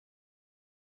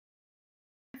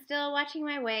still watching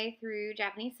my way through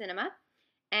Japanese cinema,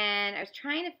 and I was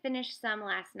trying to finish some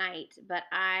last night, but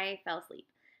I fell asleep.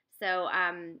 So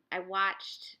I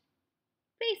watched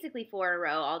basically four in a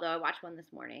row, although I watched one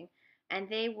this morning. And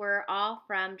they were all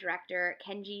from director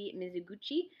Kenji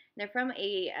Mizoguchi. They're from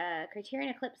a Criterion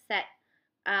Eclipse set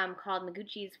called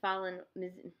Mizoguchi's Fallen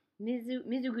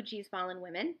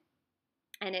Women,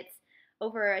 and it's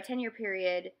over a 10-year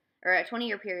period or a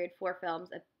 20-year period, four films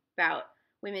about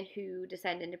women who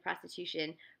descend into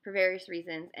prostitution for various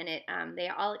reasons, and they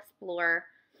all explore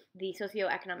the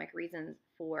socioeconomic reasons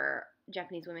for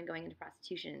Japanese women going into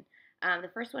prostitution.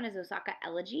 The first one is Osaka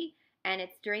Elegy, and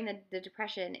it's during the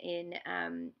Depression in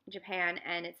Japan,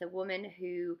 and it's a woman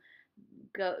who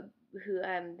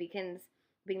begins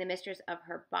being the mistress of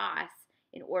her boss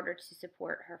in order to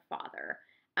support her father.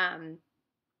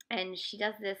 And she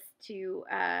does this to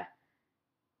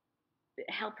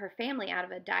help her family out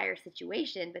of a dire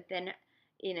situation, but then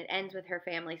it ends with her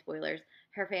family, spoilers,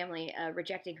 her family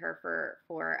rejecting her for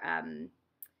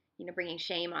bringing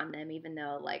shame on them, even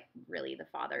though, like, really the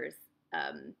father's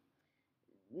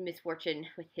misfortune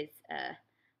with his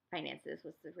finances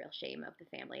was the real shame of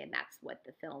the family, and that's what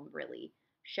the film really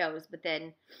shows. But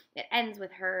then it ends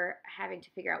with her having to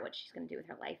figure out what she's going to do with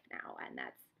her life now, and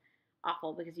that's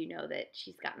awful because you know that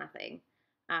she's got nothing,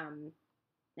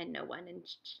 and no one,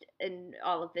 and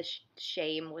all of this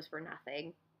shame was for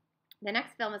nothing. The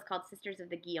next film is called Sisters of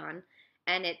the Gion,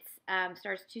 and it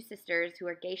stars two sisters who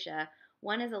are geisha.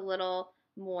 One is a little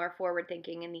more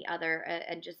forward-thinking, and the other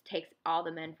and just takes all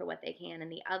the men for what they can,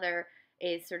 and the other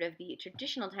is sort of the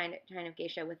traditional kind of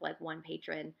geisha with, like, one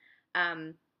patron.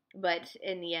 But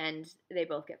in the end, they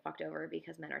both get fucked over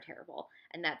because men are terrible,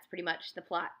 and that's pretty much the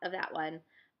plot of that one.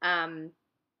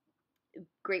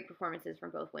 Great performances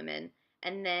from both women.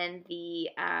 And then the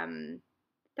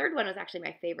third one was actually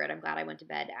my favorite. I'm glad I went to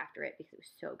bed after it because it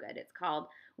was so good. It's called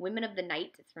Women of the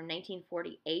Night. It's from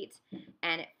 1948,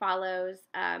 and it follows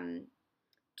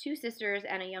two sisters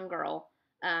and a young girl.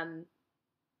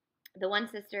 The one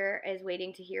sister is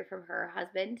waiting to hear from her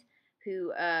husband,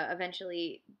 who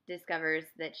eventually discovers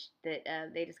that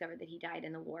they discovered that he died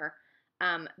in the war.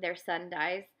 Their son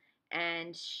dies,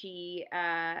 and she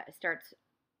starts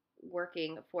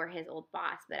working for his old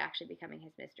boss, but actually becoming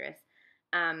his mistress,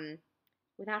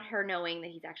 without her knowing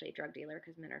that he's actually a drug dealer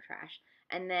because men are trash.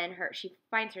 And then she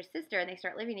finds her sister, and they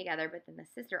start living together, but then the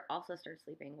sister also starts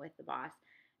sleeping with the boss.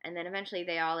 And then eventually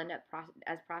they all end up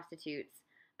as prostitutes,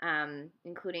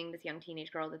 including this young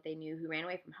teenage girl that they knew who ran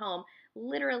away from home,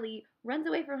 literally runs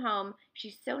away from home.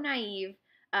 She's so naive.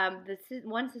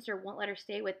 One sister won't let her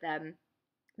stay with them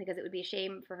because it would be a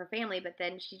shame for her family, but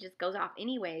then she just goes off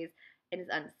anyways and is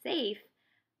unsafe,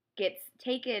 gets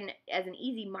taken as an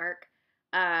easy mark,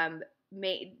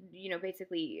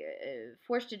 basically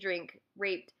forced to drink,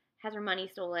 raped, has her money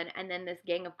stolen, and then this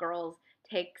gang of girls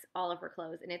takes all of her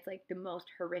clothes, and it's like the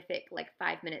most horrific, like,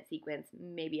 5-minute sequence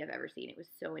maybe I've ever seen. It was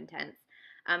so intense.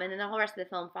 And then the whole rest of the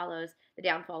film follows the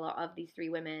downfall of these three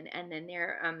women, and then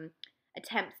their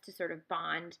attempts to sort of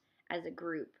bond as a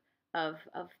group of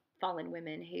fallen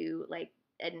women who, like,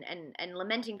 and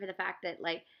lamenting for the fact that,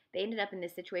 like, they ended up in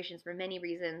these situations for many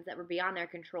reasons that were beyond their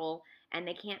control, and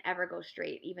they can't ever go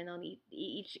straight, even though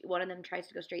each one of them tries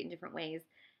to go straight in different ways.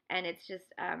 And it's just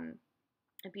a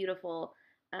beautiful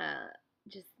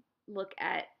just look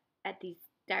at these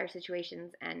dire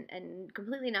situations, and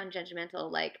completely non-judgmental,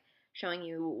 like, showing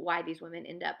you why these women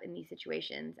end up in these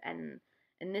situations, and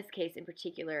in this case in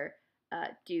particular,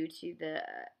 due to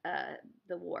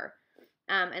the war.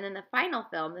 And then the final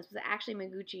film, this was actually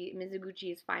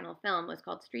Mizoguchi's final film, was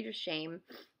called Street of Shame,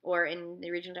 or in the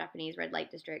original Japanese, Red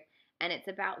Light District. And it's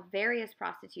about various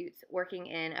prostitutes working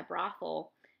in a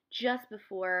brothel just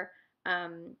before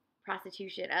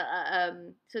prostitution.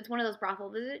 So it's one of those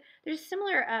brothels. There's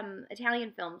similar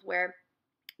Italian films where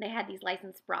they had these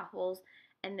licensed brothels,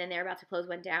 and then they're about to close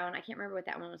one down. I can't remember what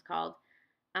that one was called.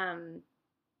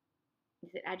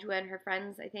 Is it Adjua and Her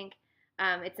Friends, I think?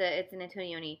 It's an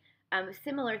Antonioni.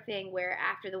 Similar thing where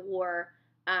after the war,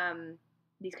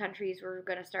 these countries were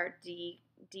going to start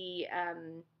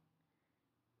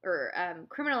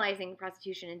criminalizing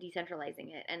prostitution and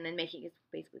decentralizing it, and then making it,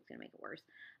 basically it's going to make it worse.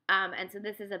 And so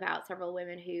this is about several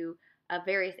women who, of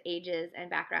various ages and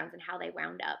backgrounds, and how they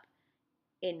wound up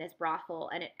in this brothel,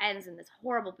 and it ends in this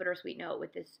horrible bittersweet note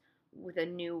with a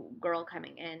new girl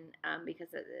coming in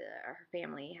because her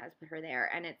family has put her there,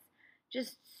 and it's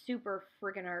just super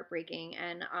freaking heartbreaking.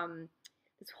 And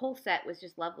this whole set was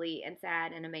just lovely and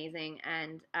sad and amazing.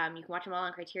 And you can watch them all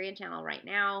on Criterion Channel right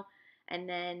now. And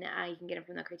then you can get them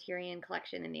from the Criterion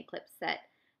Collection in the Eclipse set,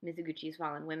 Mizoguchi's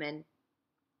Fallen Women.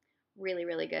 Really,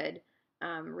 really good.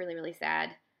 Really, really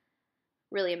sad.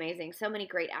 Really amazing. So many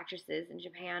great actresses in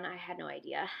Japan. I had no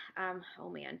idea. Oh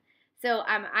man. So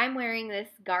I'm wearing this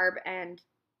garb and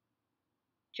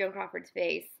Joan Crawford's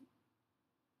face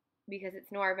because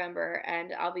it's Noirvember,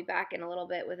 and I'll be back in a little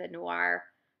bit with a noir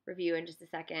review in just a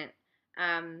second.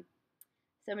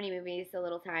 So many movies, so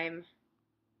little time.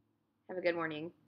 Have a good morning.